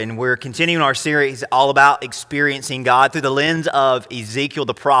And we're continuing our series all about experiencing God through the lens of Ezekiel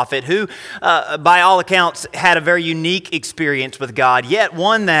the prophet, who, by all accounts, had a very unique experience with God, yet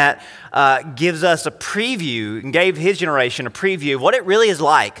one that gives us a preview and gave his generation a preview of what it really is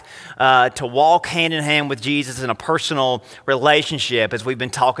like to walk hand in hand with Jesus in a personal relationship. As we've been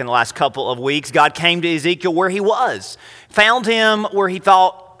talking the last couple of weeks, God came to Ezekiel where he was, found him where he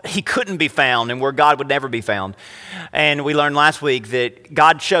thought he couldn't be found and where God would never be found. And we learned last week that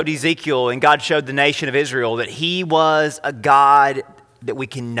God showed Ezekiel and God showed the nation of Israel that he was a God that we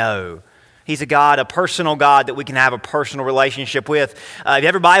can know. He's a God, a personal God that we can have a personal relationship with. If you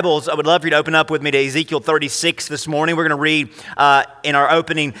have your Bibles, I would love for you to open up with me to Ezekiel 36 this morning. We're going to read in our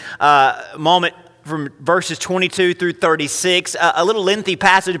opening moment from verses 22 through 36, a little lengthy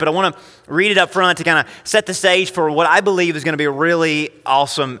passage, but I want to read it up front to kind of set the stage for what I believe is going to be a really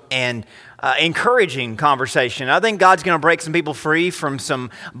awesome and encouraging conversation. I think God's going to break some people free from some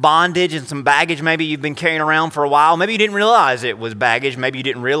bondage and some baggage maybe you've been carrying around for a while. Maybe you didn't realize it was baggage. Maybe you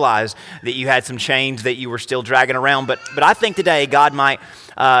didn't realize that you had some chains that you were still dragging around. But I think today God might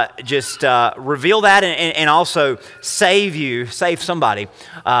just reveal that and also save somebody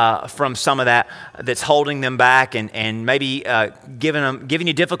from some of that that's holding them back and maybe giving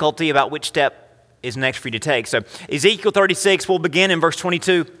you difficulty about which step is next for you to take. So Ezekiel 36, we'll begin in verse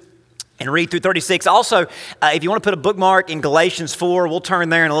 22 and read through 36. Also, if you want to put a bookmark in Galatians 4, we'll turn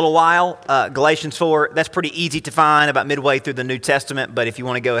there in a little while. Galatians 4, that's pretty easy to find about midway through the New Testament, but if you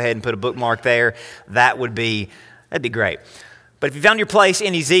want to go ahead and put a bookmark there, that'd be great. But if you found your place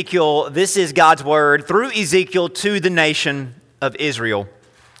in Ezekiel, this is God's word through Ezekiel to the nation of Israel.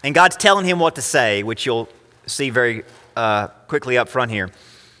 And God's telling him what to say, which you'll see very quickly up front here.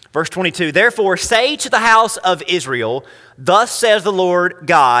 Verse 22, therefore say to the house of Israel, thus says the Lord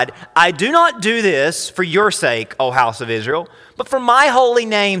God, I do not do this for your sake, O house of Israel, but for my holy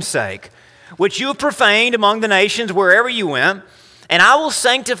name's sake, which you have profaned among the nations wherever you went. And I will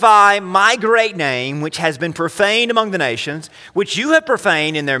sanctify my great name, which has been profaned among the nations, which you have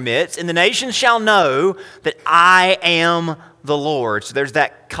profaned in their midst, and the nations shall know that I am the Lord. So there's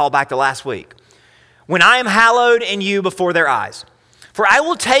that callback to last week. When I am hallowed in you before their eyes. For I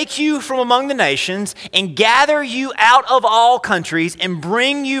will take you from among the nations and gather you out of all countries and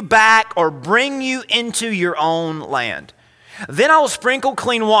bring you back or bring you into your own land. Then I will sprinkle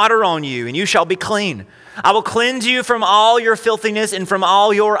clean water on you, and you shall be clean. I will cleanse you from all your filthiness and from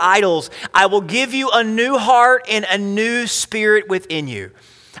all your idols. I will give you a new heart and a new spirit within you.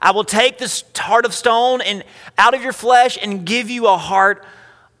 I will take this heart of stone and out of your flesh and give you a heart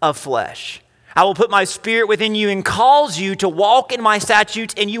of flesh. I will put my spirit within you and cause you to walk in my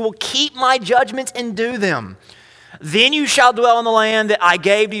statutes, and you will keep my judgments and do them. Then you shall dwell in the land that I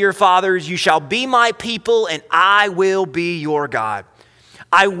gave to your fathers. You shall be my people, and I will be your God.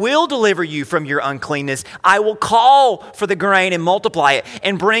 I will deliver you from your uncleanness. I will call for the grain and multiply it,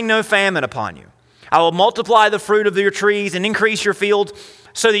 and bring no famine upon you. I will multiply the fruit of your trees and increase your fields,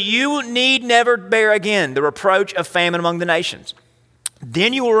 so that you need never bear again the reproach of famine among the nations.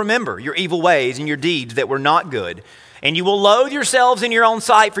 Then you will remember your evil ways and your deeds that were not good, and you will loathe yourselves in your own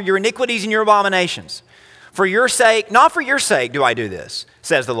sight for your iniquities and your abominations. For your sake, not for your sake do I do this,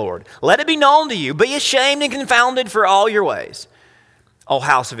 says the Lord. Let it be known to you, be ashamed and confounded for all your ways, O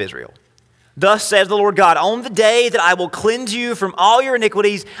house of Israel. Thus says the Lord God, on the day that I will cleanse you from all your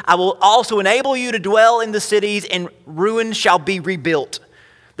iniquities, I will also enable you to dwell in the cities, and ruin shall be rebuilt.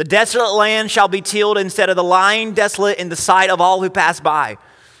 The desolate land shall be tilled instead of the lying desolate in the sight of all who pass by.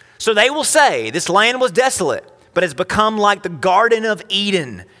 So they will say, this land was desolate, but has become like the Garden of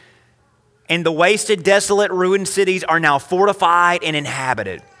Eden. And the wasted, desolate, ruined cities are now fortified and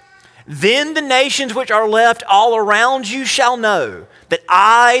inhabited. Then the nations which are left all around you shall know that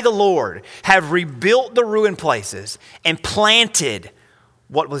I, the Lord, have rebuilt the ruined places and planted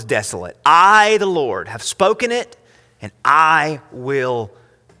what was desolate. I, the Lord, have spoken it, and I will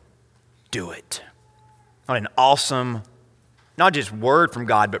do it. What an awesome, not just word from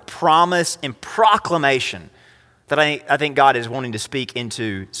God, but promise and proclamation that I think God is wanting to speak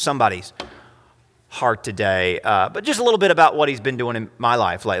into somebody's heart today. But just a little bit about what he's been doing in my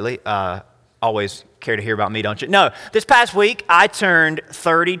life lately. Always care to hear about me, don't you? No, this past week I turned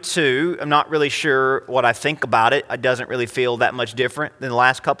 32. I'm not really sure what I think about it. It doesn't really feel that much different than the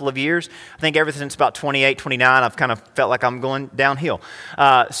last couple of years. I think ever since about 28, 29, I've kind of felt like I'm going downhill.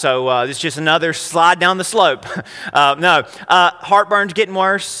 So it's just another slide down the slope. Heartburn's getting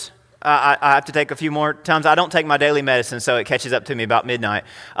worse. I have to take a few more times. I don't take my daily medicine, so it catches up to me about midnight.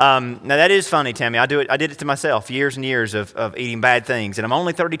 Now, that is funny, Tammy. I did it to myself, years and years of eating bad things. And I'm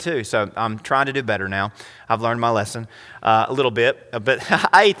only 32, so I'm trying to do better now. I've learned my lesson a little bit. But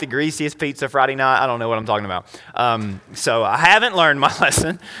I ate the greasiest pizza Friday night. I don't know what I'm talking about. So I haven't learned my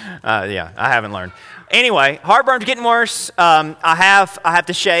lesson. I haven't learned. Anyway, heartburn's getting worse. I have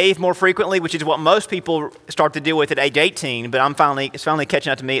to shave more frequently, which is what most people start to deal with at age 18. But it's finally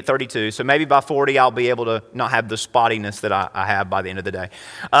catching up to me at 32. So maybe by 40, I'll be able to not have the spottiness that I have by the end of the day.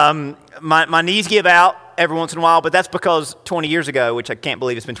 My knees give out every once in a while, but that's because 20 years ago, which I can't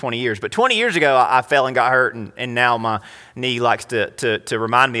believe it's been 20 years, but 20 years ago I fell and got hurt, and now my knee likes to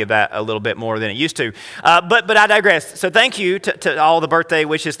remind me of that a little bit more than it used to. But I digress. So thank you to all the birthday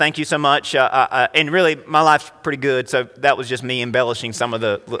wishes. Thank you so much. And really, my life's pretty good, so that was just me embellishing some of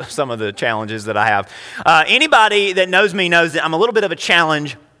the challenges that I have. Anybody that knows me knows that I'm a little bit of a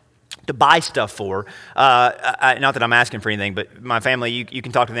challenge to buy stuff for. Not that I'm asking for anything, but my family, you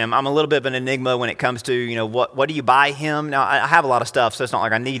can talk to them. I'm a little bit of an enigma when it comes to, what do you buy him? Now, I have a lot of stuff, so it's not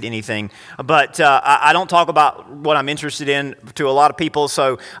like I need anything. But I don't talk about what I'm interested in to a lot of people.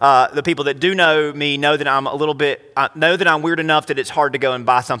 So the people that do know me know that I'm know that I'm weird enough that it's hard to go and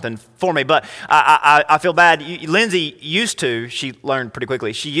buy something for me. But I feel bad. Lindsay she learned pretty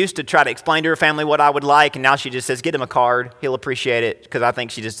quickly. She used to try to explain to her family what I would like, and now she just says, get him a card. He'll appreciate it, because I think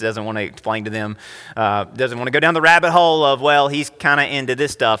she just doesn't want to explain to them, doesn't want to go down the rabbit hole of, well, he's kind of into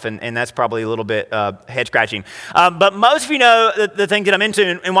this stuff, and that's probably a little bit head scratching. But most of you know the thing that I'm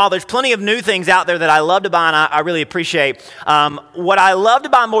into, and while there's plenty of new things out there that I love to buy and I really appreciate, what I love to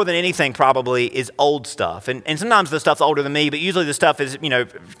buy more than anything probably is old stuff. And sometimes the stuff's older than me, but usually the stuff is,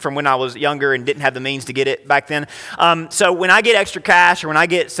 from when I was younger and didn't have the means to get it back then. So when I get extra cash or when I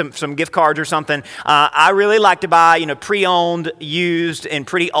get some gift cards or something, I really like to buy, pre-owned, used, and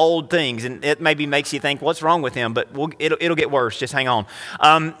pretty old things. And it maybe makes you think, what's wrong with him? But it'll get worse. Just hang on.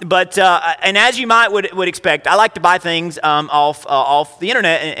 And as you would expect, I like to buy things off the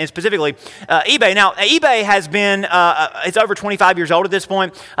internet, and specifically eBay. Now, eBay has been, it's over 25 years old at this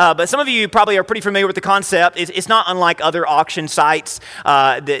point, but some of you probably are pretty familiar with the concept. It's not unlike other auction sites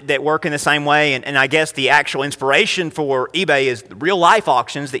that work in the same way, and I guess the actual inspiration for eBay is real life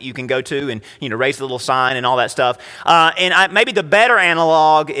auctions that you can go to and raise the little sign and all that stuff. Maybe the better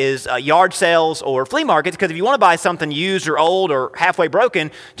analog is yard sales or flea markets, because if you want to buy something used or old or halfway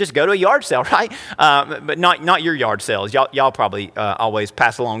broken, just go to a yard sale, right? But not your yard sales. Y'all probably always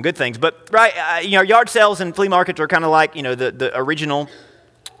pass along good things, but right, yard sales and flea markets are kind of like the original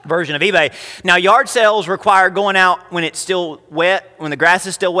version of eBay. Now, yard sales require going out when it's still wet, when the grass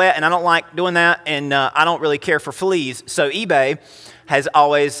is still wet, and I don't like doing that, and I don't really care for fleas. So eBay has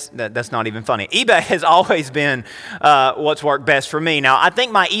always, that's not even funny. eBay has always been what's worked best for me. Now, I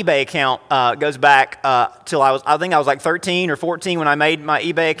think my eBay account goes back till I think I was like 13 or 14 when I made my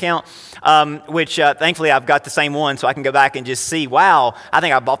eBay account, which thankfully I've got the same one, so I can go back and just see, wow, I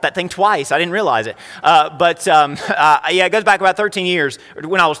think I bought that thing twice. I didn't realize it. It goes back about 13 years.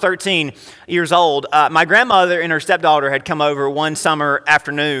 When I was 13 years old, my grandmother and her stepdaughter had come over one summer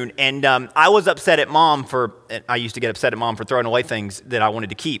afternoon, and I was upset at Mom I used to get upset at Mom for throwing away things that I wanted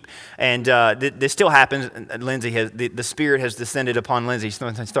to keep. And this still happens. Lindsay the Spirit has descended upon Lindsay. She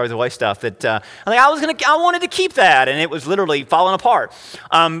throws away stuff that I wanted to keep that, and it was literally falling apart.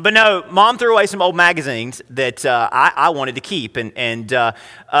 But no, Mom threw away some old magazines that I wanted to keep, and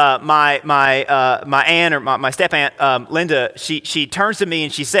my aunt or my step aunt Linda, she turns to me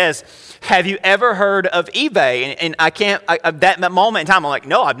and she says, "Have you ever heard of eBay?" And I can't. That moment in time, I'm like,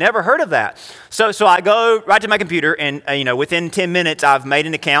 "No, I've never heard of that." So I go right to my computer, and within 10 minutes, I've made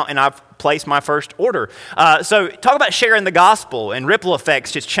an account and I've placed my first order. So talk about sharing the gospel and ripple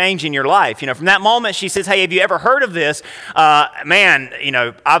effects just changing your life. From that moment, she says, "Hey, have you ever heard of this?"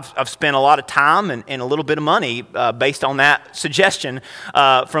 I've spent a lot of time and a little bit of money based on that suggestion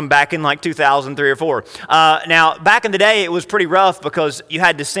from back in like 2003 or 4. Now, back in the day, it was pretty rough because you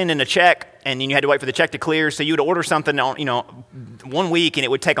had to send in a check, and then you had to wait for the check to clear. So you would order something on, 1 week, and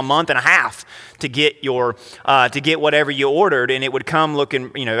it would take a month and a half to get whatever you ordered, and it would come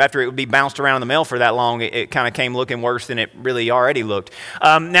looking, after it would be bounced around in the mail for that long, it kind of came looking worse than it really already looked.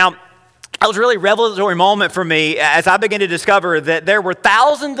 Now, that was a really revelatory moment for me as I began to discover that there were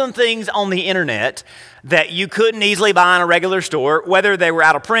thousands of things on the internet that you couldn't easily buy in a regular store, whether they were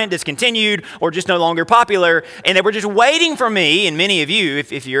out of print, discontinued, or just no longer popular, and they were just waiting for me, and many of you,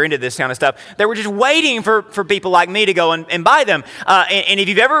 if you're into this kind of stuff, they were just waiting for people like me to go and buy them. And if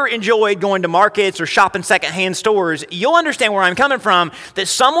you've ever enjoyed going to markets or shopping secondhand stores, you'll understand where I'm coming from, that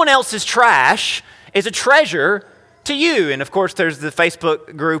someone else's trash is a treasure to you? And of course, there's the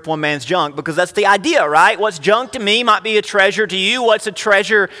Facebook group, One Man's Junk, because that's the idea, right? What's junk to me might be a treasure to you. What's a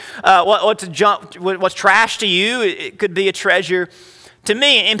treasure, what's trash to you, it could be a treasure to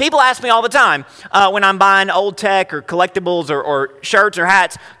me. And people ask me all the time when I'm buying old tech or collectibles or shirts or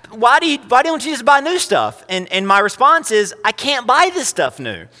hats, why don't you just buy new stuff? And my response is, I can't buy this stuff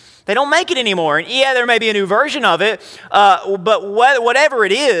new. They don't make it anymore. And yeah, there may be a new version of it, but whatever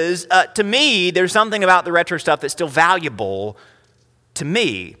it is, to me, there's something about the retro stuff that's still valuable to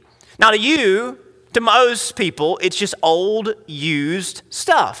me. Now to you, to most people, it's just old, used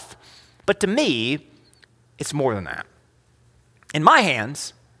stuff. But to me, it's more than that. In my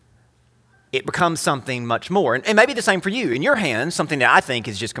hands, it becomes something much more. And maybe the same for you. In your hands, something that I think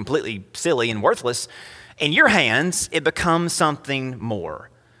is just completely silly and worthless, in your hands, it becomes something more.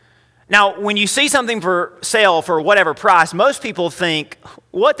 Now, when you see something for sale for whatever price, most people think,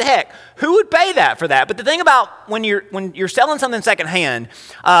 what the heck? Who would pay that for that? But the thing about when you're selling something secondhand,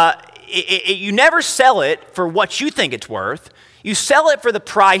 you never sell it for what you think it's worth. You sell it for the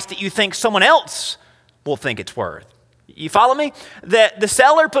price that you think someone else will think it's worth. You follow me? That the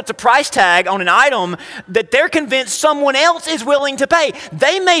seller puts a price tag on an item that they're convinced someone else is willing to pay.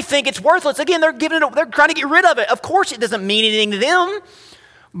 They may think it's worthless. Again, they're trying to get rid of it. Of course, it doesn't mean anything to them.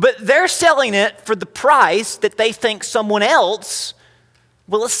 But they're selling it for the price that they think someone else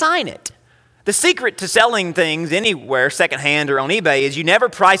will assign it. The secret to selling things anywhere, secondhand or on eBay, is you never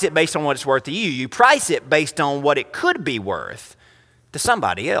price it based on what it's worth to you. You price it based on what it could be worth to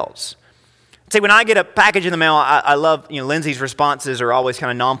somebody else. See, when I get a package in the mail, I love, Lindsay's responses are always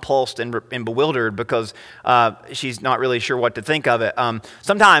kind of nonplussed and bewildered because she's not really sure what to think of it.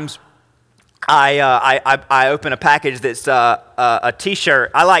 Sometimes I open a package that's a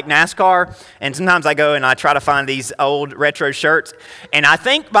T-shirt. I like NASCAR, and sometimes I go and I try to find these old retro shirts, and I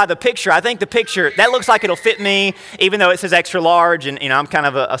think the picture, that looks like it'll fit me, even though it says extra large, and I'm kind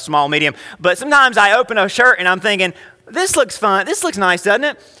of a small medium. But sometimes I open a shirt, and I'm thinking, this looks fun, this looks nice, doesn't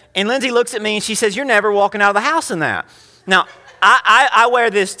it? And Lindsay looks at me, and she says, you're never walking out of the house in that. Now, I wear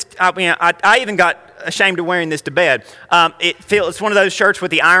this, I even got ashamed of wearing this to bed. It's one of those shirts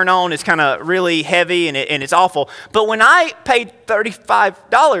with the iron on. It's kind of really heavy and it's awful. But when I paid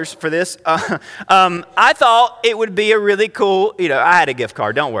 $35 for this, I thought it would be a really cool, I had a gift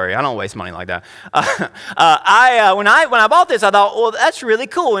card. Don't worry. I don't waste money like that. When I bought this, I thought, well, that's really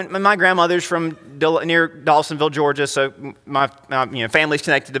cool. And my grandmother's from near Dawsonville, Georgia. So my family's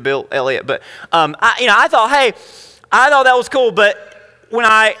connected to Bill Elliott. But, I thought, hey, I thought that was cool, but when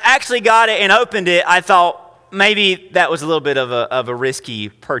I actually got it and opened it, I thought maybe that was a little bit of a risky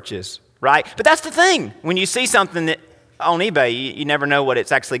purchase, right? But that's the thing. When you see something that on eBay, you never know what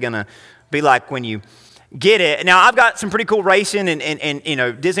it's actually going to be like when you get it. Now, I've got some pretty cool racing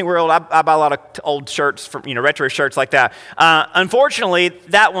and Disney World. I buy a lot of old shirts, retro shirts like that. Unfortunately,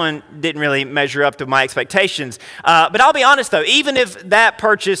 that one didn't really measure up to my expectations. But I'll be honest, though, even if that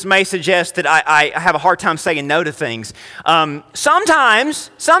purchase may suggest that I have a hard time saying no to things,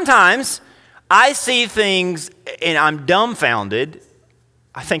 sometimes I see things and I'm dumbfounded.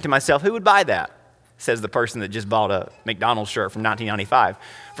 I think to myself, who would buy that? Says the person that just bought a McDonald's shirt from 1995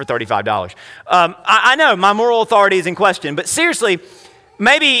 for $35. I know my moral authority is in question, but seriously,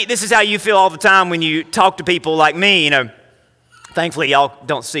 maybe this is how you feel all the time when you talk to people like me. Thankfully, y'all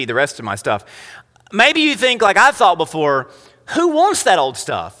don't see the rest of my stuff. Maybe you think, like I've thought before, who wants that old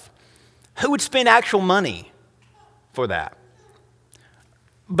stuff? Who would spend actual money for that?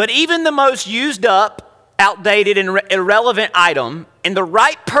 But even the most used up, outdated, and irrelevant item in the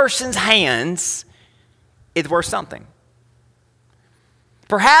right person's hands is worth something.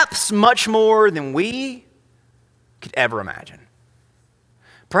 Perhaps much more than we could ever imagine.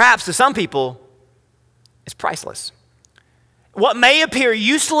 Perhaps to some people, it's priceless. What may appear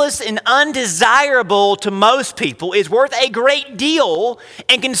useless and undesirable to most people is worth a great deal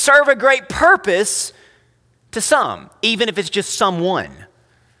and can serve a great purpose to some, even if it's just someone.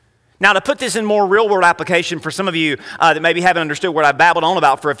 Now, to put this in more real-world application for some of you that maybe haven't understood what I babbled on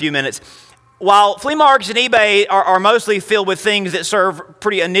about for a few minutes, while flea markets and eBay are mostly filled with things that serve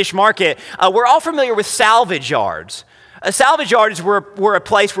pretty a niche market, we're all familiar with salvage yards. A salvage yard is where a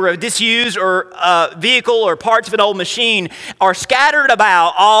place where a disused or vehicle or parts of an old machine are scattered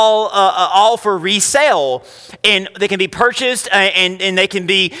about, all for resale, and they can be purchased and they can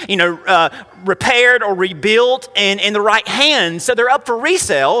be repaired or rebuilt and in the right hands. So they're up for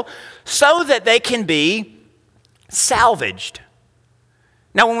resale so that they can be salvaged.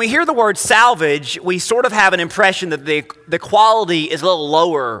 Now, when we hear the word salvage, we sort of have an impression that the quality is a little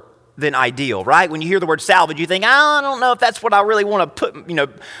lower than ideal, right? When you hear the word salvage, you think, I don't know if that's what I really want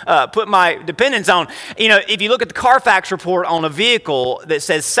to put my dependence on. If you look at the Carfax report on a vehicle that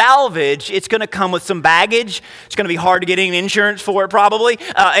says salvage, it's going to come with some baggage. It's going to be hard to get any insurance for it probably.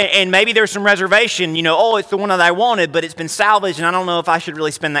 And maybe there's some reservation, it's the one that I wanted, but it's been salvaged and I don't know if I should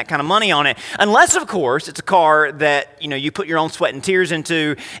really spend that kind of money on it. Unless, of course, it's a car that, you put your own sweat and tears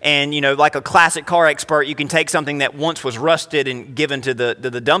into and, like a classic car expert, you can take something that once was rusted and given to the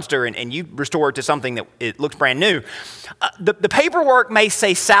dumpster and you restore it to something that it looks brand new. The paperwork may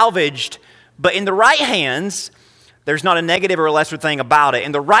say salvaged, but in the right hands, there's not a negative or a lesser thing about it.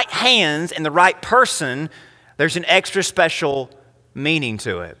 In the right hands and the right person, there's an extra special meaning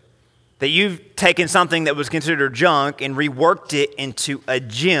to it. That you've taken something that was considered junk and reworked it into a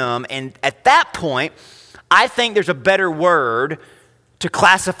gem. And at that point, I think there's a better word to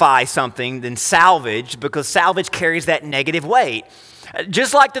classify something than salvage, because salvage carries that negative weight.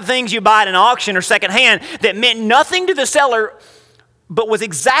 Just like the things you buy at an auction or secondhand that meant nothing to the seller, but was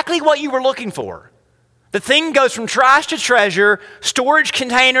exactly what you were looking for. The thing goes from trash to treasure, storage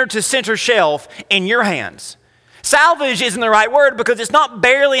container to center shelf in your hands. Salvage isn't the right word because it's not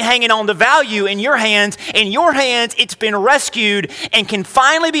barely hanging on to value in your hands. In your hands, it's been rescued and can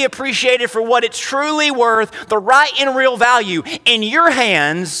finally be appreciated for what it's truly worth, the right and real value. In your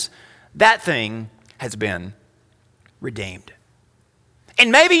hands, that thing has been redeemed.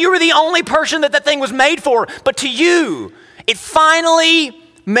 And maybe you were the only person that thing was made for, but to you, it finally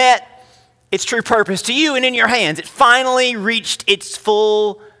met its true purpose. To you and in your hands, it finally reached its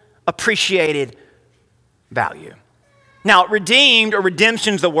full appreciated value. Now, redeemed or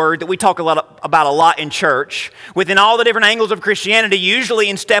redemption is the word that we talk about a lot in church. Within all the different angles of Christianity, usually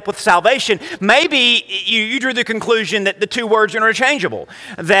in step with salvation, maybe you drew the conclusion that the two words are interchangeable,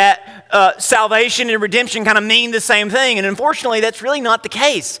 that salvation and redemption kind of mean the same thing. And unfortunately, that's really not the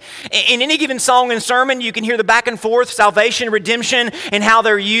case. In any given song and sermon, you can hear the back and forth, salvation, redemption, and how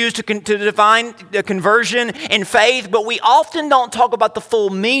they're used to define conversion and faith. But we often don't talk about the full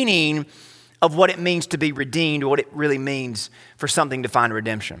meaning of what it means to be redeemed, or what it really means for something to find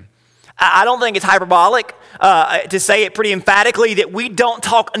redemption. I don't think it's hyperbolic to say it pretty emphatically that we don't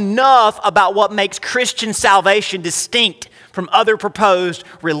talk enough about what makes Christian salvation distinct from other proposed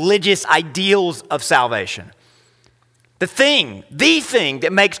religious ideals of salvation. The thing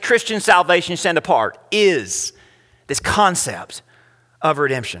that makes Christian salvation stand apart is this concept of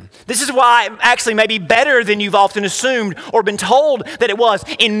redemption. This is why actually maybe better than you've often assumed or been told that it was.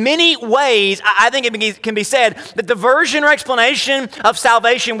 In many ways, I think it can be said that the version or explanation of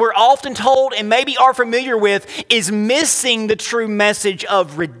salvation we're often told and maybe are familiar with is missing the true message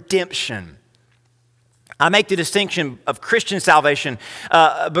of redemption. I make the distinction of Christian salvation.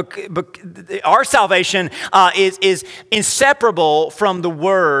 Our salvation is inseparable from the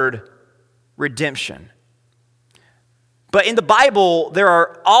word redemption. But in the Bible, there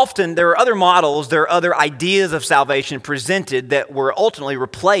are other models, there are other ideas of salvation presented that were ultimately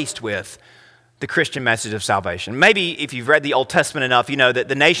replaced with the Christian message of salvation. Maybe if you've read the Old Testament enough, you know that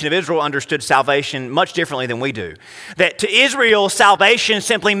the nation of Israel understood salvation much differently than we do. That to Israel, salvation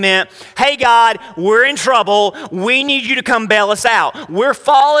simply meant, hey God, we're in trouble. We need you to come bail us out. We're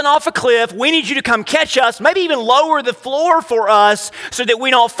falling off a cliff. We need you to come catch us, maybe even lower the floor for us so that we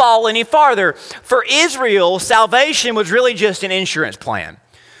don't fall any farther. For Israel, salvation was really just an insurance plan.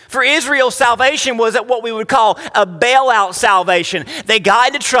 For Israel, salvation was what we would call a bailout salvation. They got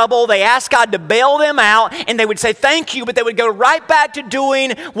into trouble, they asked God to bail them out, and they would say thank you, but they would go right back to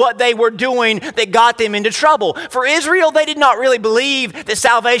doing what they were doing that got them into trouble. For Israel, they did not really believe that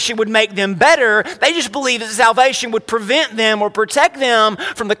salvation would make them better. They just believed that salvation would prevent them or protect them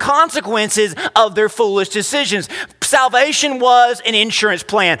from the consequences of their foolish decisions. Salvation was an insurance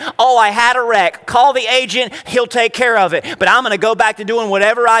plan. Oh, I had a wreck. Call the agent, he'll take care of it. But I'm going to go back to doing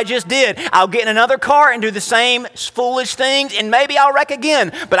whatever I just did. I'll get in another car and do the same foolish things, and maybe I'll wreck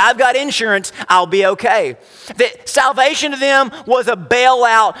again. But I've got insurance. I'll be okay. That salvation to them was a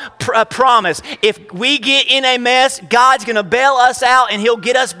bailout promise. If we get in a mess, God's going to bail us out, and he'll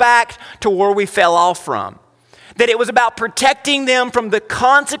get us back to where we fell off from. That it was about protecting them from the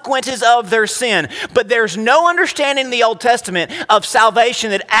consequences of their sin. But there's no understanding in the Old Testament of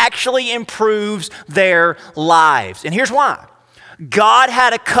salvation that actually improves their lives. And here's why. God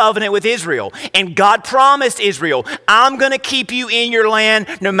had a covenant with Israel, and God promised Israel, I'm going to keep you in your land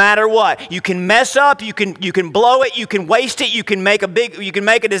no matter what. You can mess up, you can blow it, you can waste it, you can make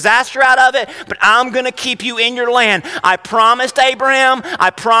a disaster out of it, but I'm going to keep you in your land. I promised Abraham, I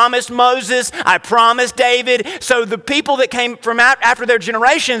promised Moses, I promised David. So the people that came from after their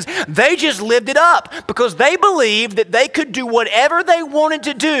generations, they just lived it up because they believed that they could do whatever they wanted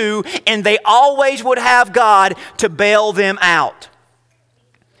to do, and they always would have God to bail them out.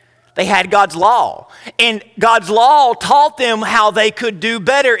 They had God's law, and God's law taught them how they could do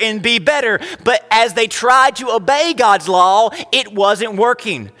better and be better. But as they tried to obey God's law, it wasn't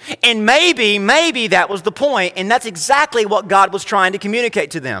working. And maybe that was the point, and that's exactly what God was trying to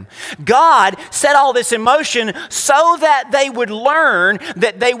communicate to them. God set all this in motion so that they would learn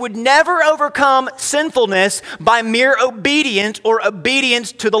that they would never overcome sinfulness by mere obedience or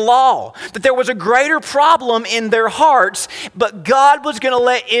obedience to the law. That there was a greater problem in their hearts, but God was going to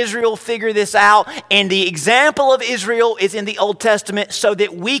let Israel figure this out, and the example of Israel is in the Old Testament so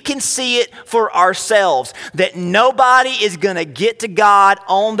that we can see it for ourselves, that nobody is going to get to God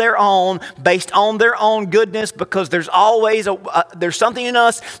on their own based on their own goodness, because there's always there's something in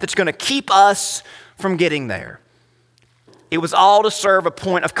us that's going to keep us from getting there. It was all to serve a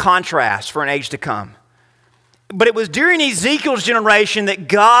point of contrast for an age to come. But it was during Ezekiel's generation that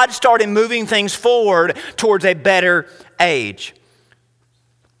God started moving things forward towards a better age,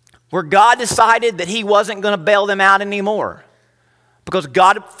 where God decided that he wasn't going to bail them out anymore, because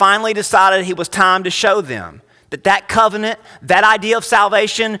God finally decided it was time to show them that that covenant, that idea of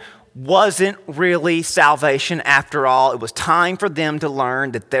salvation wasn't really salvation after all. It was time for them to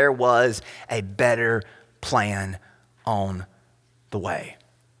learn that there was a better plan on the way.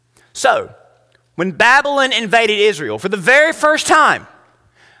 So, when Babylon invaded Israel for the very first time,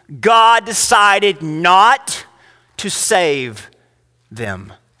 God decided not to save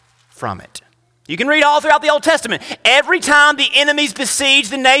them from it. You can read all throughout the Old Testament. Every time the enemies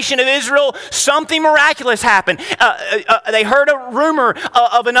besieged the nation of Israel, something miraculous happened. They heard a rumor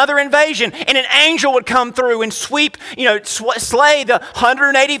of another invasion, and an angel would come through and slay the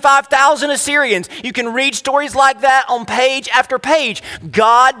 185,000 Assyrians. You can read stories like that on page after page.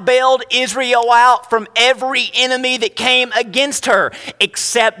 God bailed Israel out from every enemy that came against her,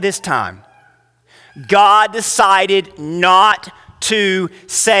 except this time. God decided not to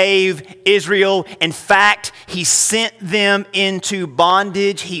save Israel. In fact, he sent them into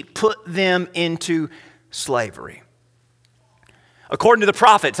bondage. He put them into slavery. According to the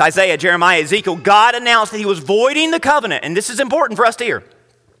prophets, Isaiah, Jeremiah, Ezekiel, God announced that he was voiding the covenant. And this is important for us to hear.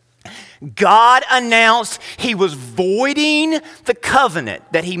 God announced he was voiding the covenant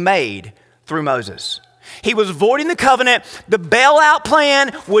that he made through Moses. He was voiding the covenant. The bailout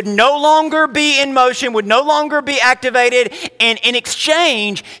plan would no longer be in motion, would no longer be activated. And in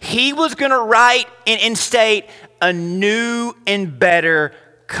exchange, he was going to write and instate a new and better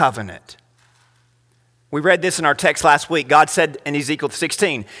covenant. We read this in our text last week. God said in Ezekiel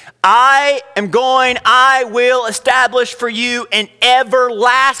 16, I will establish for you an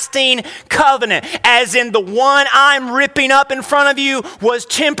everlasting covenant, as in the one I'm ripping up in front of you was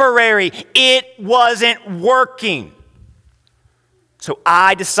temporary. It wasn't working. So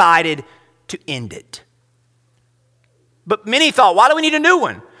I decided to end it. But many thought, why do we need a new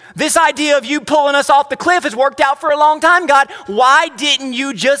one? This idea of you pulling us off the cliff has worked out for a long time, God. Why didn't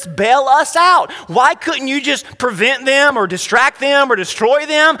you just bail us out? Why couldn't you just prevent them or distract them or destroy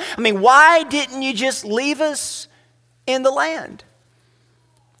them? I mean, why didn't you just leave us in the land?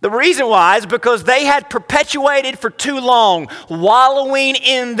 The reason why is because they had perpetuated for too long, wallowing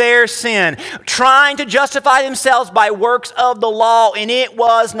in their sin, trying to justify themselves by works of the law, and it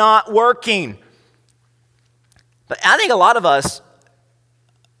was not working. But I think a lot of us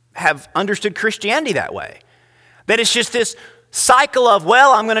have understood Christianity that way. That it's just this cycle of,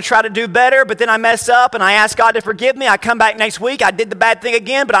 well, I'm going to try to do better, but then I mess up and I ask God to forgive me. I come back next week, I did the bad thing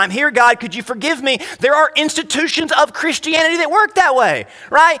again, but I'm here, God, could you forgive me? There are institutions of Christianity that work that way,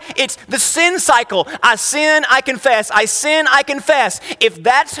 right? It's the sin cycle. I sin, I confess. I sin, I confess. If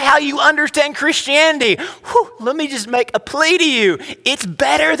that's how you understand Christianity, let me just make a plea to you. It's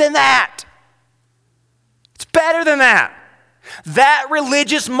better than that. It's better than that. That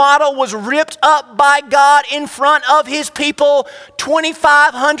religious model was ripped up by God in front of his people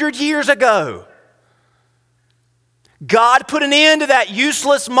 2,500 years ago. God put an end to that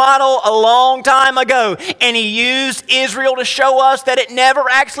useless model a long time ago, and he used Israel to show us that it never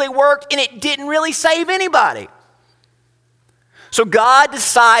actually worked and it didn't really save anybody. So God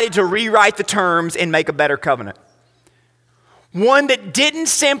decided to rewrite the terms and make a better covenant. One that didn't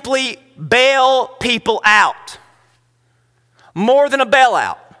simply bail people out, more than a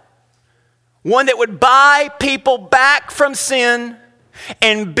bailout. One that would buy people back from sin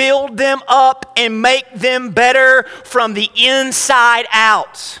and build them up and make them better from the inside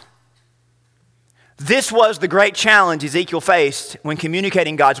out. This was the great challenge Ezekiel faced when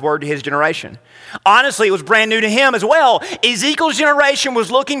communicating God's word to his generation. Honestly, it was brand new to him as well. Ezekiel's generation was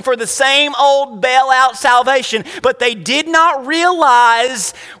looking for the same old bailout salvation, but they did not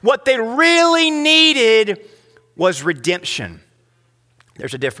realize what they really needed was redemption.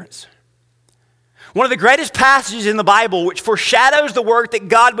 There's a difference. One of the greatest passages in the Bible, which foreshadows the work that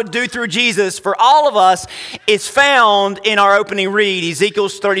God would do through Jesus for all of us, is found in our opening read, Ezekiel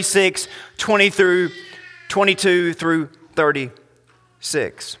 36, 22 through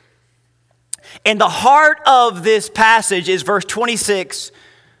 36. And the heart of this passage is verse 26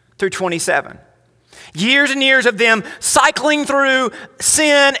 through 27. Years and years of them cycling through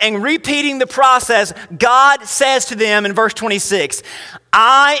sin and repeating the process, God says to them in verse 26,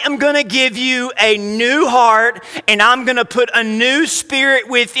 I am going to give you a new heart and I'm going to put a new spirit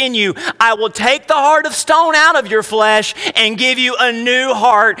within you. I will take the heart of stone out of your flesh and give you a new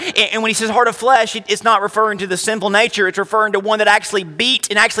heart. And when he says heart of flesh, it's not referring to the sinful nature. It's referring to one that actually beats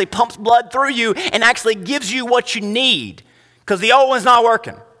and actually pumps blood through you and actually gives you what you need, because the old one's not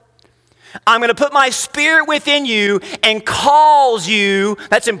working. I'm going to put my spirit within you and calls you,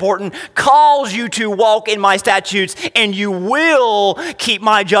 that's important, calls you to walk in my statutes, and you will keep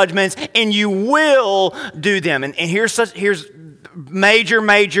my judgments and you will do them. And here's major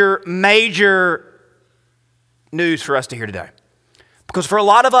news for us to hear today. Because for a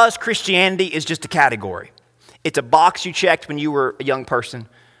lot of us, Christianity is just a category. It's a box you checked when you were a young person.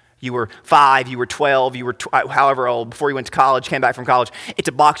 You were 5, you were 12, you were however old, before you went to college, came back from college. It's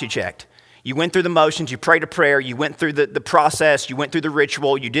a box you checked. You went through the motions, you prayed a prayer, you went through the process, you went through the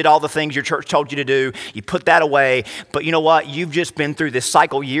ritual, you did all the things your church told you to do, you put that away. But you know what? You've just been through this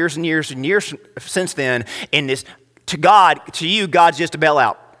cycle years and years and years since then. And this, to you, God's just a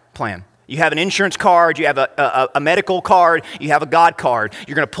bailout plan. You have an insurance card, you have a medical card, you have a God card.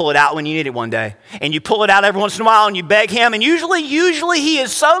 You're going to pull it out when you need it one day. And you pull it out every once in a while and you beg him. And usually he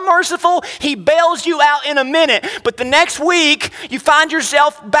is so merciful, he bails you out in a minute. But the next week, you find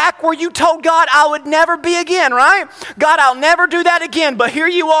yourself back where you told God, I would never be again, right? God, I'll never do that again. But here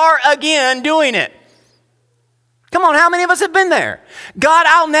you are again doing it. Come on, how many of us have been there? God,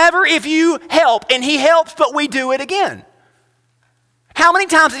 I'll never if you help. And he helps, but we do it again. How many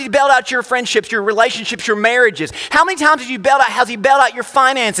times has he bailed out your friendships, your relationships, your marriages? How many times has he bailed out your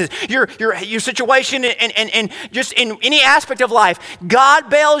finances, your situation, and just in any aspect of life? God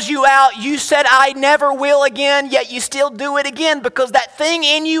bails you out. You said, I never will again, yet you still do it again because that thing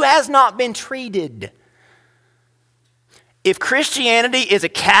in you has not been treated. If Christianity is a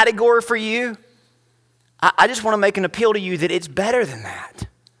category for you, I just want to make an appeal to you that it's better than that.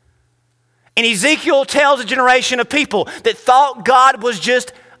 And Ezekiel tells a generation of people that thought God was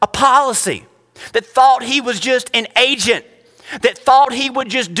just a policy, that thought he was just an agent, that thought he would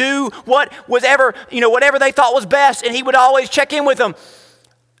just do whatever they thought was best, and he would always check in with them.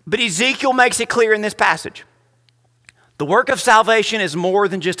 But Ezekiel makes it clear in this passage. The work of salvation is more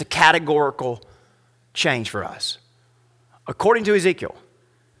than just a categorical change for us. According to Ezekiel,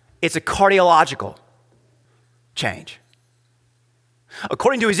 it's a cardiological change.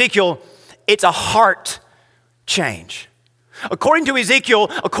 According to Ezekiel, it's a heart change. According to Ezekiel,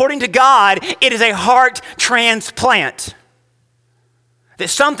 according to God, it is a heart transplant. That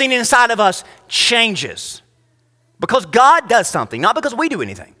something inside of us changes. Because God does something, not because we do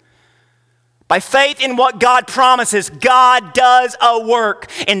anything. By faith in what God promises, God does a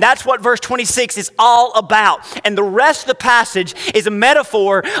work. And that's what verse 26 is all about. And the rest of the passage is a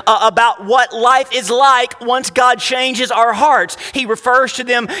metaphor about what life is like once God changes our hearts. He refers to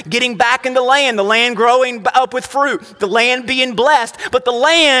them getting back in the land growing up with fruit, the land being blessed. But the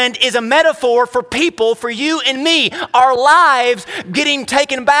land is a metaphor for people, for you and me, our lives getting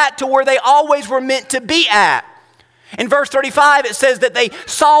taken back to where they always were meant to be at. In verse 35, it says that they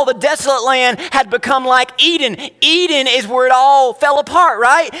saw the desolate land had become like Eden. Eden is where it all fell apart,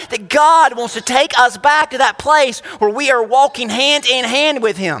 right? That God wants to take us back to that place where we are walking hand in hand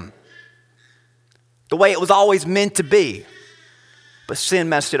with him. The way it was always meant to be. But sin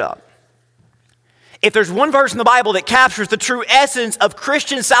messed it up. If there's one verse in the Bible that captures the true essence of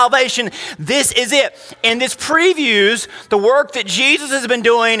Christian salvation, this is it. And this previews the work that Jesus has been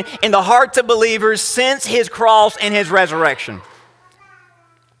doing in the hearts of believers since his cross and his resurrection.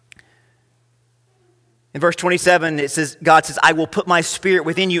 In verse 27, it says, God says, I will put my spirit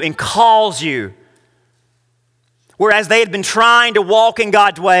within you and calls you. Whereas they had been trying to walk in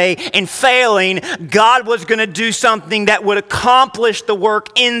God's way and failing, God was going to do something that would accomplish the work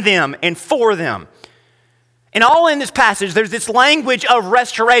in them and for them. And all in this passage, there's this language of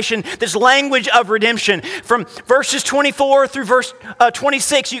restoration, this language of redemption. From verses 24 through verse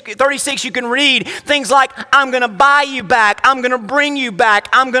 36, you can read things like, I'm going to buy you back, I'm going to bring you back,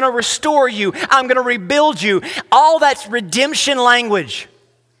 I'm going to restore you, I'm going to rebuild you. All that's redemption language.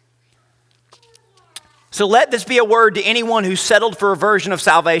 So let this be a word to anyone who's settled for a version of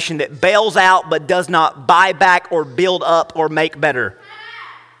salvation that bails out but does not buy back or build up or make better.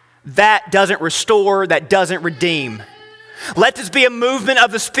 That doesn't restore, that doesn't redeem. Let this be a movement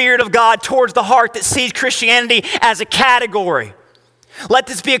of the Spirit of God towards the heart that sees Christianity as a category. Let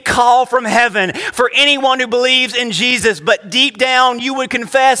this be a call from heaven for anyone who believes in Jesus, but deep down you would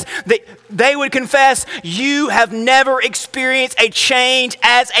confess that they would confess you have never experienced a change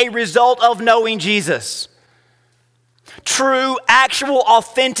as a result of knowing Jesus. True, actual,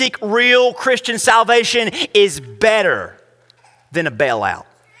 authentic, real Christian salvation is better than a bailout.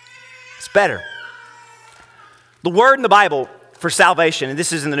 It's better. The word in the Bible for salvation, and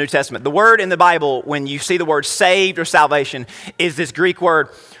this is in the New Testament, the word in the Bible when you see the word saved or salvation is this Greek word,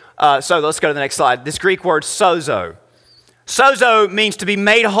 so let's go to the next slide, this Greek word sozo. Sozo means to be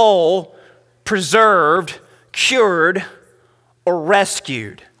made whole, preserved, cured, or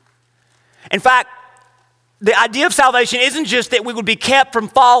rescued. In fact, the idea of salvation isn't just that we would be kept from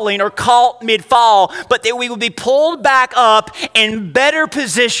falling or caught mid-fall, but that we would be pulled back up in better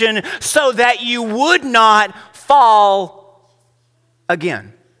position so that you would not fall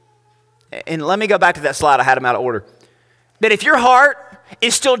again. And let me go back to that slide. I had them out of order. That if your heart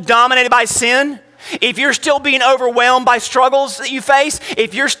is still dominated by sin, if you're still being overwhelmed by struggles that you face,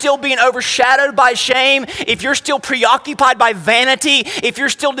 if you're still being overshadowed by shame, if you're still preoccupied by vanity, if you're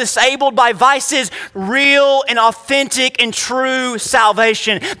still disabled by vices, real and authentic and true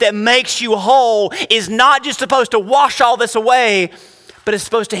salvation that makes you whole is not just supposed to wash all this away, but it's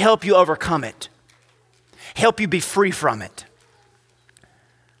supposed to help you overcome it, help you be free from it.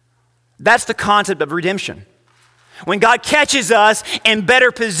 That's the concept of redemption. When God catches us and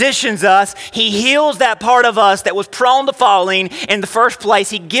better positions us, He heals that part of us that was prone to falling in the first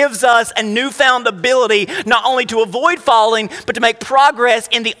place. He gives us a newfound ability not only to avoid falling, but to make progress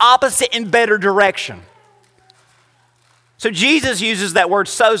in the opposite and better direction. So Jesus uses that word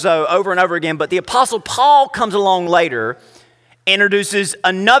sozo over and over again, but the Apostle Paul comes along later, introduces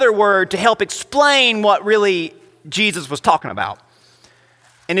another word to help explain what really Jesus was talking about.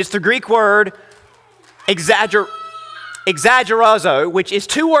 And it's the Greek word exaggerazo, which is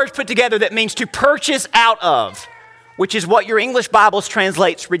two words put together that means to purchase out of, which is what your English Bibles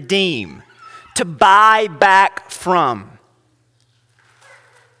translates redeem, to buy back from.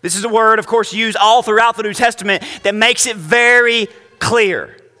 This is a word, of course, used all throughout the New Testament that makes it very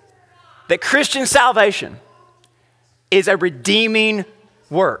clear that Christian salvation is a redeeming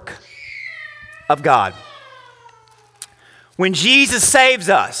work of God. When Jesus saves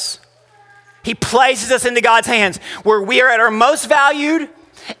us, He places us into God's hands where we are at our most valued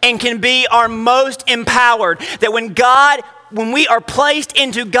and can be our most empowered. That when we are placed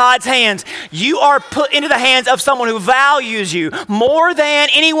into God's hands, you are put into the hands of someone who values you more than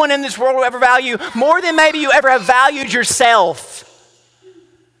anyone in this world will ever value, more than maybe you ever have valued yourself.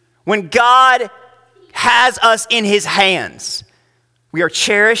 When God has us in His hands, we are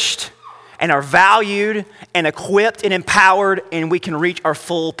cherished and are valued and equipped and empowered, and we can reach our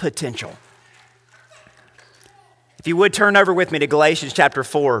full potential. If you would turn over with me to Galatians chapter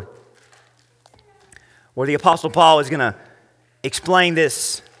 4, where the Apostle Paul is going to explain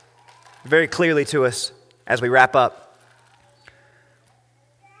this very clearly to us as we wrap up.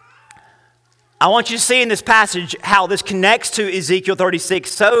 I want you to see in this passage how this connects to Ezekiel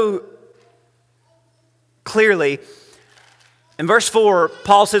 36 so clearly. In verse 4,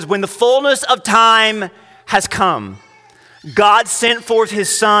 Paul says, when the fullness of time has come, God sent forth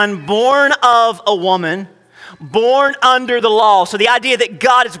His Son, born of a woman, born under the law. So the idea that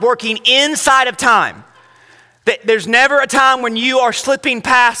God is working inside of time, that there's never a time when you are slipping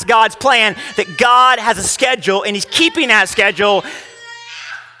past God's plan, that God has a schedule and He's keeping that schedule.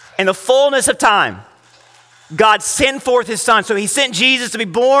 In the fullness of time, God sent forth His Son. So He sent Jesus to be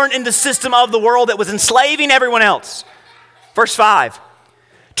born in the system of the world that was enslaving everyone else. Verse 5,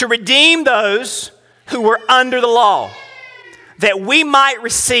 to redeem those who were under the law, that we might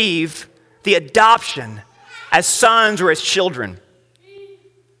receive the adoption as sons or as children.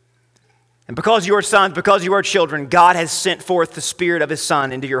 And because you are sons, because you are children, God has sent forth the Spirit of His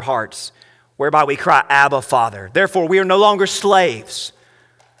Son into your hearts, whereby we cry, Abba, Father. Therefore, we are no longer slaves,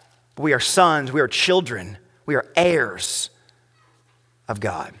 but we are sons, we are children We are heirs of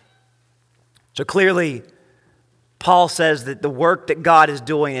God. So clearly, Paul says that the work that God is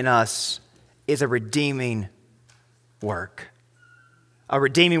doing in us is a redeeming work. A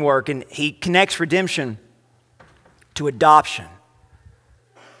redeeming work, and he connects redemption to adoption.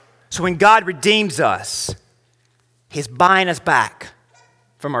 So when God redeems us, he's buying us back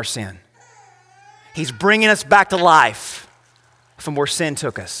from our sin. He's bringing us back to life from where sin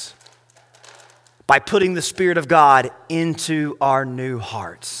took us by putting the Spirit of God into our new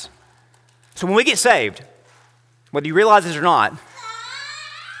hearts. So when we get saved, whether you realize this or not,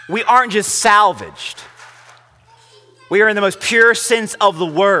 we aren't just salvaged. We are, in the most pure sense of the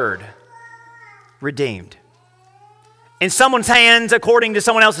word, redeemed. In someone's hands, according to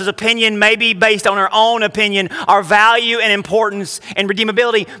someone else's opinion, maybe based on our own opinion, our value and importance and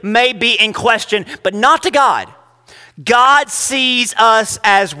redeemability may be in question, but not to God. God sees us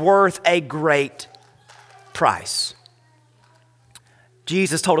as worth a great price.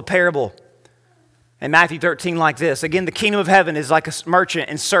 Jesus told a parable in Matthew 13 like this. Again, the kingdom of heaven is like a merchant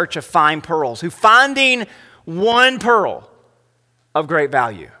in search of fine pearls, who finding one pearl of great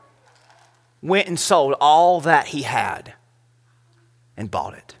value, went and sold all that he had and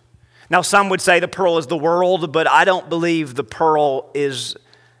bought it. Now, some would say the pearl is the world, but I don't believe the pearl is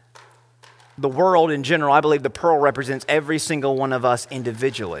the world in general. I believe the pearl represents every single one of us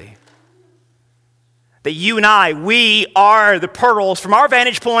individually. That you and I, we are the pearls. From our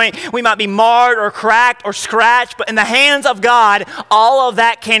vantage point, we might be marred or cracked or scratched, but in the hands of God, all of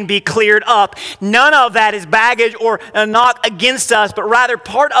that can be cleared up. None of that is baggage or a knock against us, but rather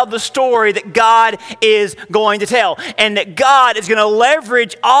part of the story that God is going to tell. And that God is going to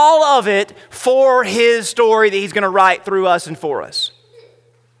leverage all of it for his story that he's going to write through us and for us.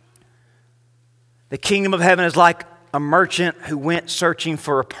 The kingdom of heaven is like a merchant who went searching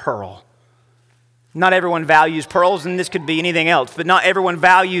for a pearl. Not everyone values pearls, and this could be anything else, but not everyone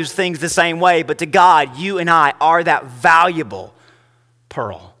values things the same way. But to God, you and I are that valuable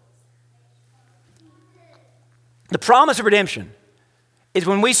pearl. The promise of redemption is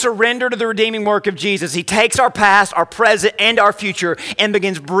when we surrender to the redeeming work of Jesus, he takes our past, our present, and our future and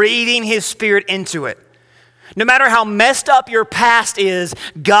begins breathing his Spirit into it. No matter how messed up your past is,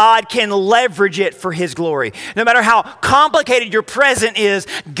 God can leverage it for his glory. No matter how complicated your present is,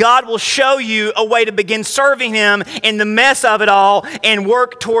 God will show you a way to begin serving him in the mess of it all and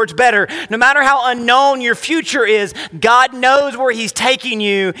work towards better. No matter how unknown your future is, God knows where he's taking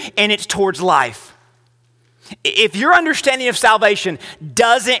you, and it's towards life. If your understanding of salvation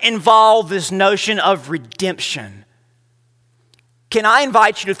doesn't involve this notion of redemption, can I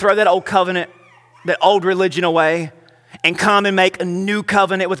invite you to throw that old covenant, that old religion away, and come and make a new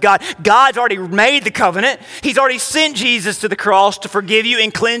covenant with God? God's already made the covenant. He's already sent Jesus to the cross to forgive you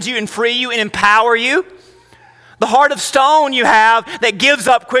and cleanse you and free you and empower you. The heart of stone you have that gives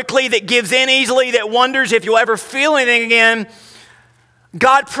up quickly, that gives in easily, that wonders if you'll ever feel anything again.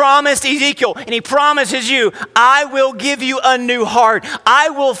 God promised Ezekiel, and he promises you, I will give you a new heart. I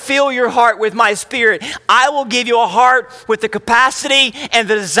will fill your heart with my Spirit. I will give you a heart with the capacity and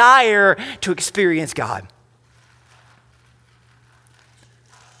the desire to experience God.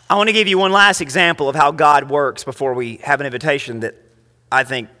 I want to give you one last example of how God works before we have an invitation that I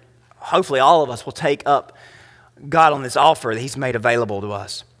think hopefully all of us will take up God on this offer that he's made available to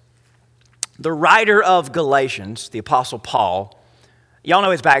us. The writer of Galatians, the Apostle Paul, y'all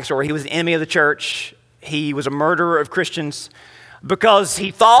know his backstory. He was an enemy of the church. He was a murderer of Christians because he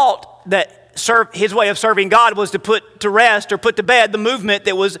thought that his way of serving God was to put to rest or put to bed the movement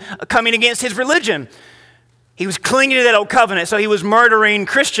that was coming against his religion. He was clinging to that old covenant, so he was murdering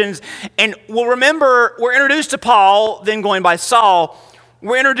Christians. And we'll remember, we're introduced to Paul, then going by Saul.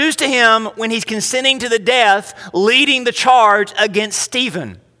 We're introduced to him when he's consenting to the death, leading the charge against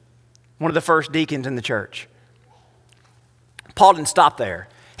Stephen, one of the first deacons in the church. Paul didn't stop there.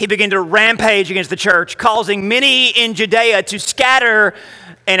 He began to rampage against the church, causing many in Judea to scatter,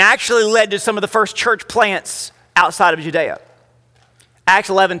 and actually led to some of the first church plants outside of Judea. Acts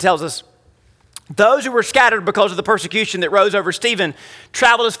 11 tells us, those who were scattered because of the persecution that rose over Stephen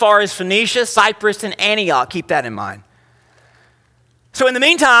traveled as far as Phoenicia, Cyprus, and Antioch. Keep that in mind. So in the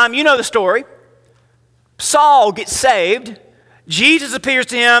meantime, you know the story. Saul gets saved. Jesus appears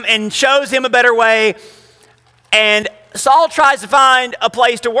to him and shows him a better way, and Saul tries to find a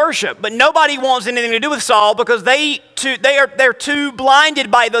place to worship, but nobody wants anything to do with Saul because they're too blinded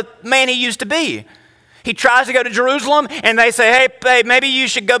by the man he used to be. He tries to go to Jerusalem, and they say, hey, babe, maybe you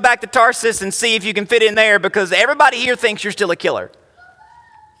should go back to Tarsus and see if you can fit in there because everybody here thinks you're still a killer.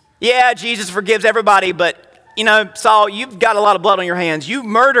 Yeah, Jesus forgives everybody, but, Saul, you've got a lot of blood on your hands. You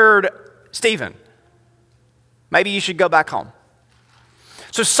murdered Stephen. Maybe you should go back home.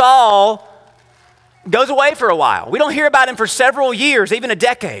 So Saul goes away for a while. We don't hear about him for several years, even a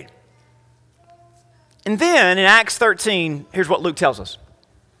decade. And then in Acts 13, here's what Luke tells us.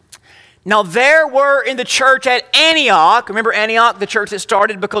 Now there were in the church at Antioch, remember Antioch, the church that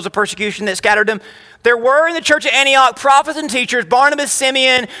started because of persecution that scattered them? There were in the church at Antioch prophets and teachers, Barnabas,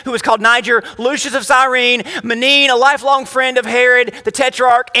 Simeon, who was called Niger, Lucius of Cyrene, Manaen, a lifelong friend of Herod, the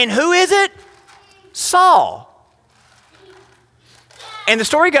Tetrarch, and who is it? Saul. And the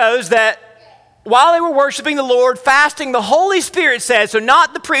story goes that while they were worshiping the Lord, fasting, the Holy Spirit says, so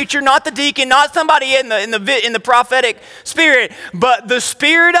not the preacher, not the deacon, not somebody in the prophetic spirit, but the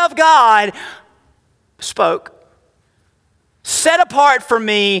Spirit of God spoke. Set apart for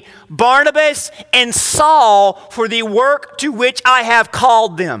me Barnabas and Saul for the work to which I have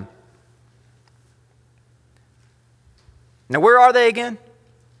called them. Now where are they again?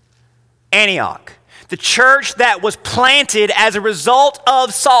 Antioch. The church that was planted as a result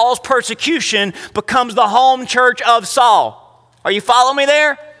of Saul's persecution becomes the home church of Saul. Are you following me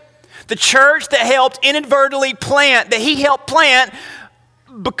there? The church that helped inadvertently plant, that he helped plant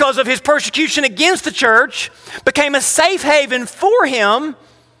because of his persecution against the church, became a safe haven for him.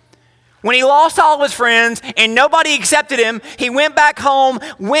 When he lost all of his friends and nobody accepted him, he went back home,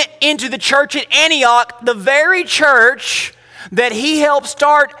 went into the church at Antioch, the very church that he helped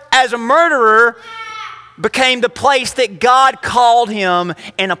start as a murderer, became the place that God called him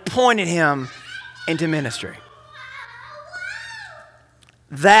and appointed him into ministry.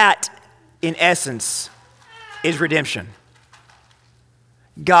 That, in essence, is redemption.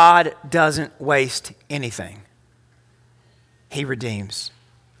 God doesn't waste anything. He redeems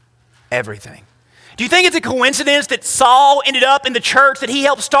everything. Do you think it's a coincidence that Saul ended up in the church that he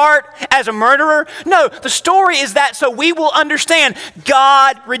helped start as a murderer? No, the story is that so we will understand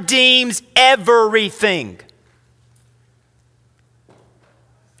God redeems everything.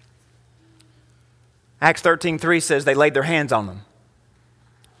 Acts 13:3 says they laid their hands on them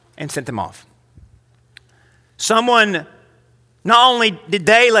and sent them off. Not only did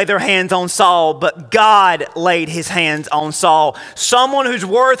they lay their hands on Saul, but God laid his hands on Saul. Someone whose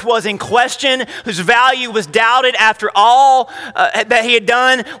worth was in question, whose value was doubted after all that he had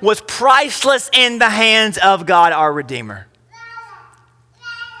done, was priceless in the hands of God, our Redeemer.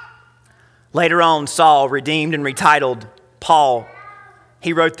 Later on, Saul, redeemed and retitled Paul,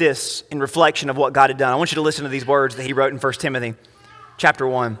 he wrote this in reflection of what God had done. I want you to listen to these words that he wrote in 1 Timothy chapter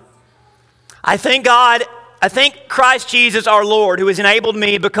 1. I thank Christ Jesus our Lord, who has enabled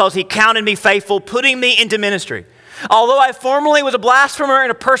me because he counted me faithful, putting me into ministry. Although I formerly was a blasphemer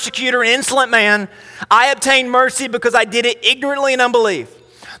and a persecutor and insolent man, I obtained mercy because I did it ignorantly in unbelief.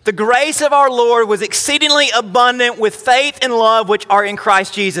 The grace of our Lord was exceedingly abundant with faith and love which are in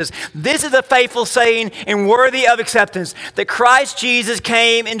Christ Jesus. This is a faithful saying and worthy of acceptance, that Christ Jesus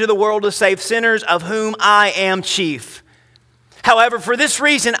came into the world to save sinners, of whom I am chief. However, for this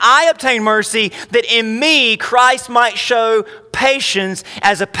reason, I obtained mercy, that in me Christ might show patience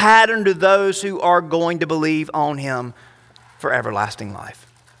as a pattern to those who are going to believe on him for everlasting life.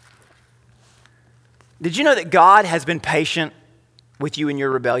 Did you know that God has been patient with you in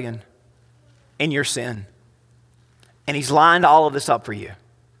your rebellion, in your sin? And he's lined all of this up for you.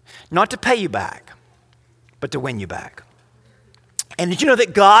 Not to pay you back, but to win you back. And did you know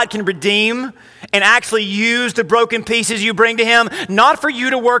that God can redeem and actually use the broken pieces you bring to him, not for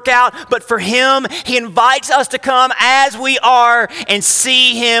you to work out, but for him? He invites us to come as we are and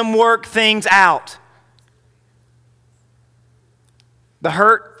see him work things out. The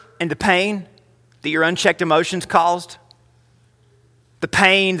hurt and the pain that your unchecked emotions caused, the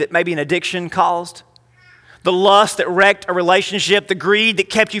pain that maybe an addiction caused, the lust that wrecked a relationship, the greed that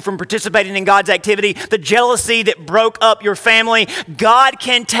kept you from participating in God's activity, the jealousy that broke up your family. God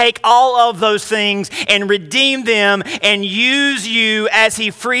can take all of those things and redeem them and use you as he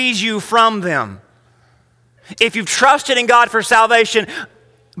frees you from them. If you've trusted in God for salvation,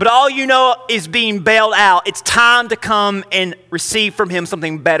 but all you know is being bailed out, it's time to come and receive from him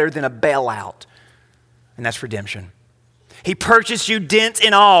something better than a bailout, and that's redemption. He purchased you dents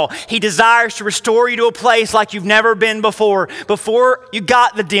and all. He desires to restore you to a place like you've never been before. Before you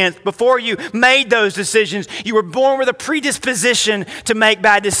got the dents, before you made those decisions, you were born with a predisposition to make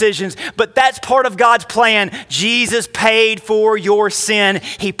bad decisions. But that's part of God's plan. Jesus paid for your sin.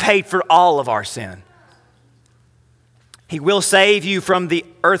 He paid for all of our sin. He will save you from the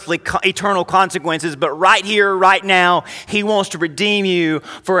earthly eternal consequences, but right here, right now, He wants to redeem you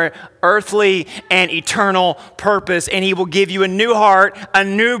for an earthly and eternal purpose, and He will give you a new heart, a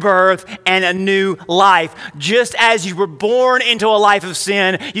new birth, and a new life. Just as you were born into a life of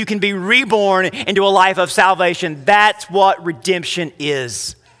sin, you can be reborn into a life of salvation. That's what redemption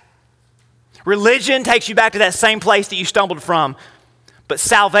is. Religion takes you back to that same place that you stumbled from. But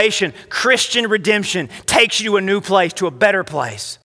salvation, Christian redemption, takes you to a new place, to a better place.